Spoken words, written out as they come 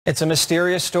It's a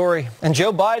mysterious story, and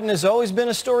Joe Biden has always been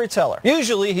a storyteller.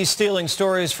 Usually he's stealing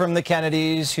stories from the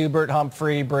Kennedys, Hubert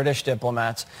Humphrey, British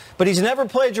diplomats, but he's never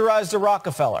plagiarized a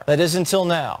Rockefeller. That is until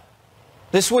now.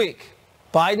 This week,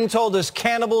 Biden told us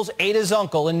cannibals ate his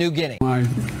uncle in New Guinea. My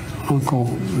uncle,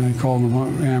 they called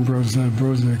him Ambrose,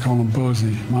 they called him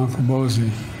Bosie. My Uncle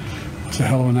Bosie was a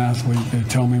hell of an athlete, they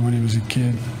tell me, when he was a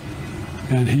kid.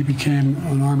 And he became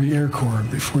an Army Air Corps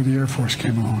before the Air Force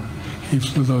came along. He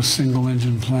flew those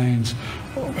single-engine planes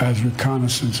as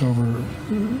reconnaissance over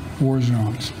war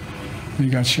zones. He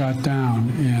got shot down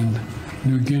in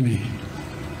New Guinea,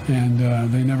 and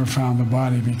they never found the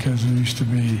body because there used to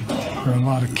be a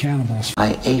lot of cannibals.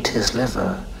 I ate his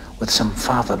liver with some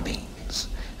fava beans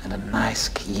and a nice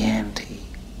Chianti.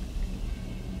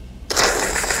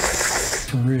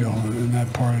 For real, in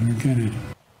that part of New Guinea.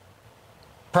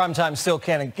 Primetime still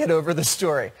can't get over the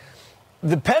story.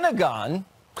 The Pentagon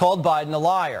called Biden a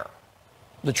liar.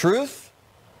 The truth?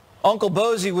 Uncle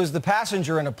Bosie was the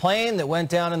passenger in a plane that went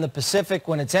down in the Pacific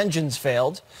when its engines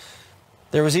failed.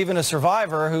 There was even a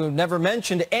survivor who never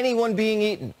mentioned anyone being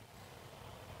eaten.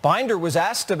 Binder was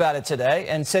asked about it today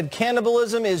and said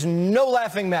cannibalism is no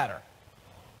laughing matter.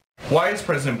 Why is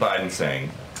President Biden saying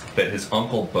that his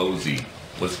Uncle Bosie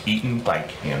was eaten by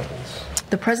cannibals?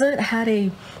 The president had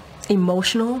a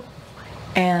emotional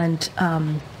and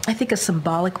I think a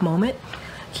symbolic moment.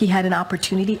 He had an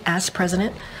opportunity as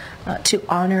president to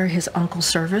honor his uncle's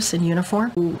service in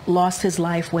uniform, who lost his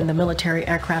life when the military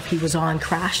aircraft he was on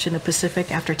crashed in the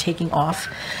Pacific after taking off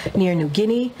near New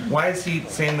Guinea. Why is he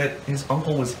saying that his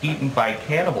uncle was eaten by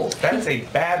cannibals? That is a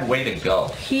bad way to go.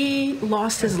 He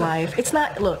lost his life. It's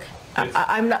not, look,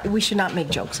 I'm not, we should not make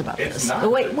jokes about this. It's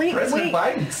not. Wait. President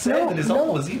Biden said that his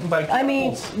uncle was eaten by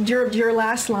cannibals. I mean, your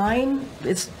last line,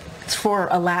 it's for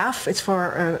a laugh. It's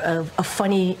for a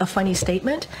funny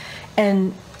statement,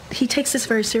 and he takes this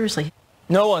very seriously.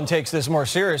 No one takes this more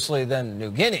seriously than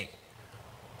New Guinea.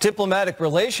 Diplomatic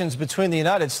relations between the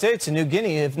United States and New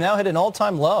Guinea have now hit an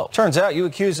all-time low. Turns out you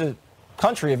accuse a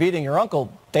country of eating your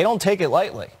uncle, they don't take it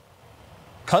lightly.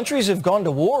 Countries have gone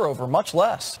to war over much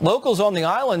less. Locals on the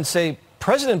island say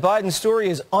President Biden's story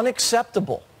is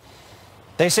unacceptable.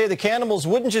 They say the cannibals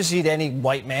wouldn't just eat any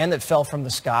white man that fell from the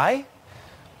sky.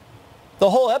 The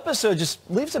whole episode just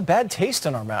leaves a bad taste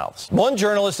in our mouths. One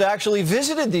journalist actually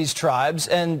visited these tribes,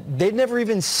 and they'd never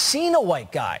even seen a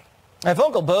white guy. If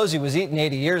Uncle Bosie was eaten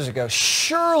 80 years ago,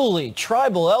 surely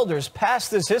tribal elders passed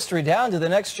this history down to the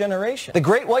next generation. The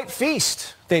Great White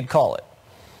Feast, they'd call it.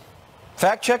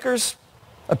 Fact checkers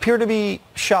appear to be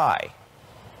shy.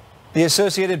 The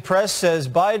Associated Press says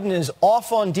Biden is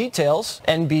off on details.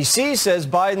 NBC says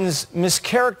Biden's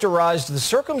mischaracterized the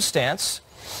circumstance.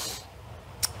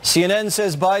 CNN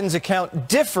says Biden's account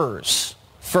differs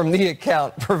from the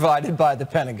account provided by the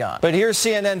Pentagon. But here's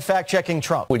CNN fact-checking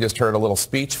Trump. We just heard a little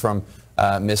speech from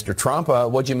Mr. Trump.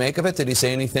 What'd you make of it? Did he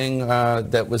say anything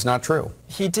that was not true?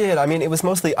 He did. I mean, it was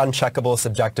mostly uncheckable,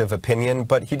 subjective opinion,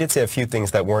 but he did say a few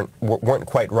things that weren't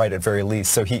quite right at very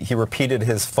least. So he repeated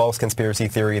his false conspiracy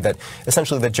theory that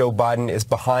essentially that Joe Biden is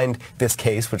behind this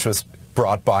case, which was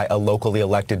brought by a locally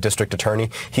elected district attorney.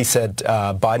 He said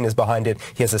Biden is behind it.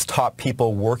 He has his top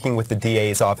people working with the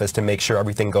DA's office to make sure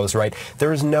everything goes right.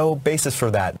 There is no basis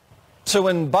for that. So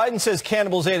when Biden says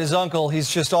cannibals ate his uncle, he's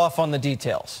just off on the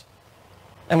details.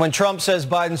 And when Trump says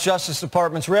Biden's Justice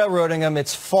Department's railroading him,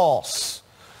 it's false.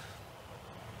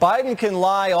 Biden can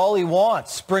lie all he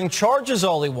wants, bring charges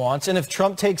all he wants, and if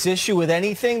Trump takes issue with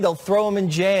anything, they'll throw him in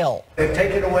jail. They've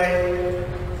taken away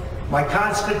my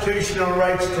constitutional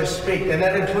rights to speak, and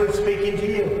that includes speaking to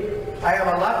you. I have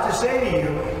a lot to say to you,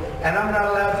 and I'm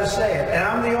not allowed to say it. And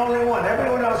I'm the only one.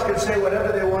 Everyone else can say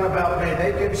whatever they want about me.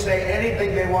 They can say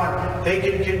anything they want. They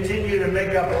can continue to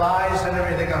make up lies and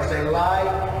everything else. They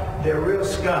lie. They're real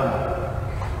scum.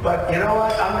 But you know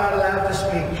what? I'm not allowed to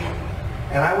speak.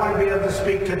 And I want to be able to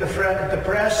speak to the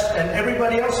press and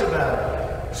everybody else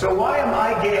about it. So why am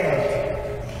I gagged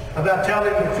about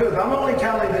telling the truth? I'm only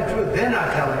telling the truth. They're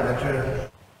not telling the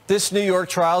truth. This New York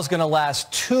trial is going to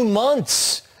last 2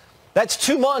 months. That's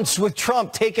 2 months with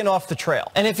Trump taken off the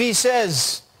trail. And if he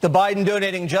says the Biden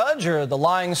donating judge or the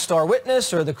lying star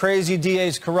witness or the crazy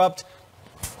DA's corrupt,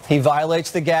 he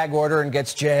violates the gag order and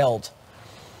gets jailed.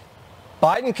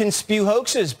 Biden can spew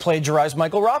hoaxes, plagiarize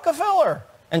Michael Rockefeller,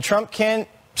 and Trump can't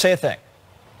say a thing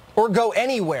or go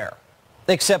anywhere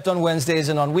except on Wednesdays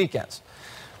and on weekends.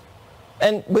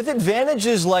 And with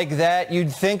advantages like that,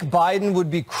 you'd think Biden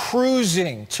would be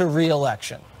cruising to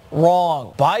re-election.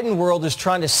 Wrong. Biden world is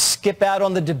trying to skip out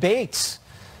on the debates.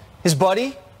 His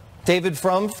buddy, David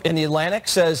Frum in The Atlantic,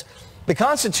 says the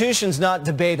Constitution's not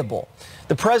debatable.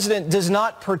 The president does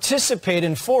not participate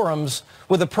in forums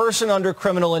with a person under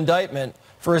criminal indictment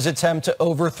for his attempt to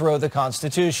overthrow the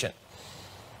Constitution.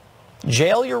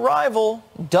 Jail your rival,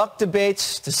 duck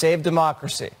debates to save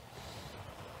democracy.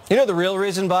 You know the real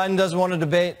reason Biden doesn't want to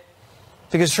debate?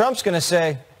 Because Trump's going to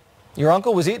say, your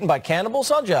uncle was eaten by cannibals,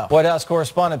 huh, Joe? White House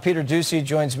correspondent Peter Doocy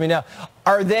joins me now.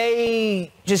 Are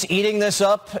they just eating this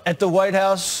up at the White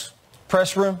House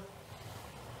press room?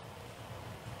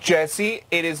 Jesse,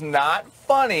 it is not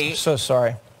funny. I'm so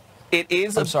sorry.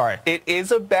 I'm sorry. It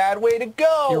is a bad way to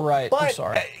go. You're right. But, I'm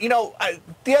sorry. You know,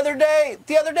 the other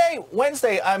day,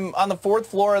 Wednesday, I'm on the 4th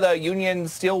floor of the Union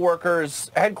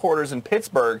Steelworkers headquarters in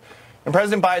Pittsburgh, and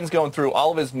President Biden's going through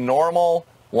all of his normal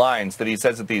lines that he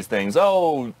says at these things.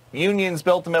 Oh, unions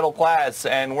built the middle class,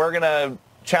 and we're going to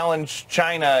challenge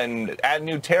China and add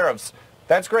new tariffs.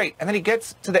 That's great. And then he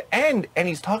gets to the end, and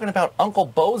he's talking about Uncle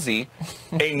Bozy,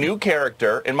 a new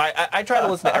character. I try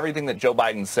to listen to everything that Joe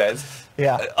Biden says.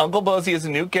 Yeah. Uncle Bozy is a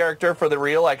new character for the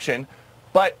re-election.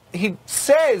 But he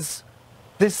says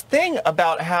this thing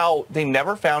about how they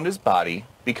never found his body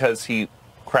because he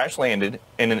crash landed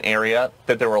in an area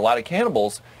that there were a lot of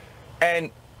cannibals.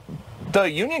 And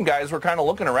the union guys were kind of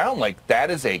looking around like,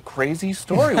 that is a crazy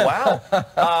story.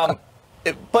 Wow.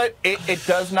 But it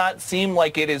does not seem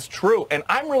like it is true. And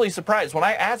I'm really surprised. When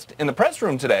I asked in the press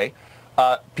room today,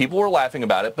 people were laughing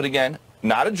about it. But again,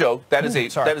 not a joke. That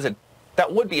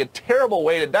would be a terrible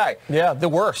way to die. Yeah, the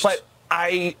worst. But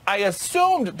I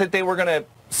assumed that they were going to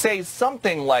say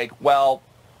something like, well,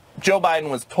 Joe Biden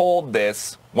was told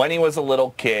this when he was a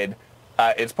little kid.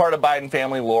 It's part of Biden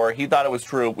family lore. He thought it was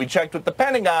true. We checked with the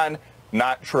Pentagon.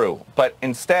 Not true. But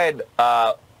instead,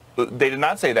 they did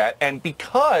not say that. And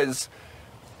because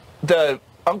the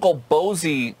Uncle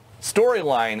Bozy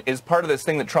storyline is part of this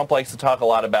thing that Trump likes to talk a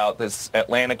lot about, this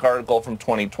Atlantic article from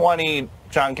 2020.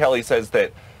 John Kelly says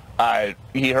that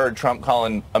he heard Trump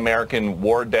calling American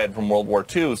war dead from World War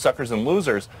II suckers and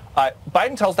losers.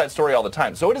 Biden tells that story all the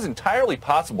time. So it is entirely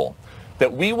possible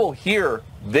that we will hear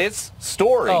this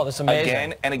story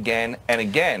again and again and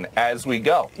again as we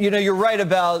go. You know, you're right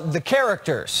about the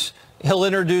characters. He'll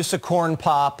introduce a corn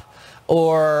pop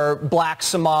or black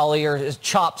Somali or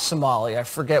chopped Somali. I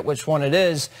forget which one it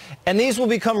is. And these will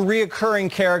become reoccurring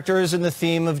characters in the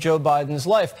theme of Joe Biden's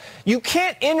life. You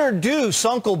can't introduce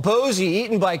Uncle Bozy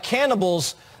eaten by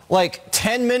cannibals like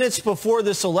 10 minutes before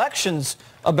this election's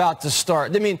about to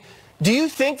start. I mean, do you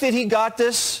think that he got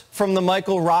this from the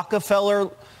Michael Rockefeller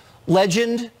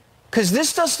legend? Because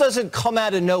this just doesn't come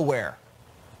out of nowhere.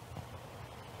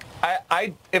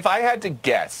 If I had to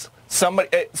guess,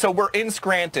 so we're in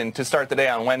Scranton to start the day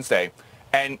on Wednesday,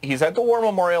 and he's at the War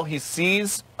Memorial. He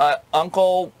sees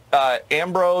Uncle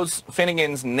Ambrose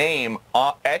Finnegan's name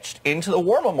etched into the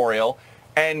War Memorial,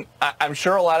 and I'm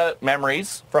sure a lot of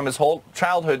memories from his whole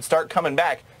childhood start coming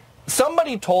back.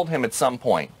 Somebody told him at some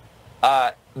point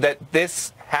that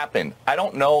this happened. I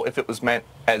don't know if it was meant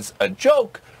as a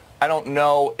joke. I don't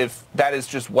know if that is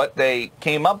just what they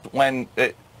came up when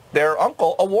their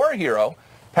uncle, a war hero,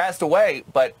 passed away,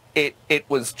 but it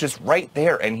was just right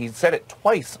there, and he said it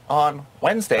twice on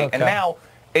Wednesday, and now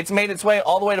it's made its way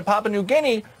all the way to Papua New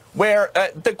Guinea, where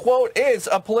the quote is,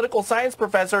 a political science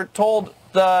professor told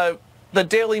the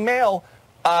Daily Mail,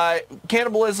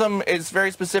 cannibalism is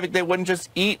very specific. They wouldn't just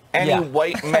eat any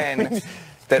white men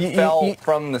that fell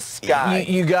from the sky.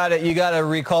 You gotta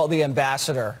recall the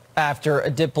ambassador after a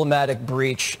diplomatic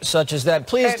breach such as that.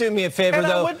 Please do me a favor,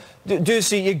 though,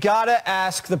 Doocy, you gotta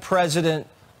ask the president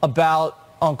about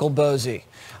Uncle Bozy.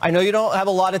 I know you don't have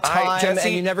a lot of time,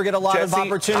 and you never get a lot of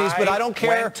opportunities, but I don't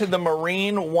care. I went to the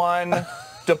Marine One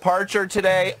departure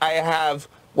today. I have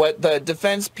what the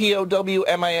Defense POW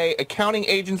MIA accounting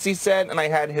agency said, and I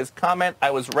had his comment.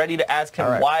 I was ready to ask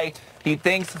him why he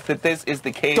thinks that this is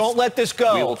the case. Don't let this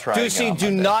go. We will try Doocy, do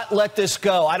not let this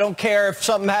go. I don't care if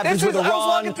something happens with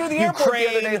Iran,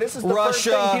 Ukraine,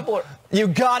 Russia. You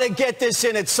got to get this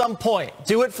in at some point.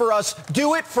 Do it for us.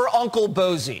 Do it for Uncle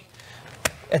Bozy.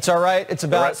 It's all right. It's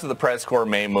about... The rest of the press corps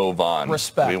may move on.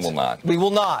 Respect. We will not. We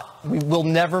will not. We will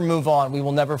never move on. We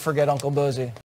will never forget Uncle Bozy.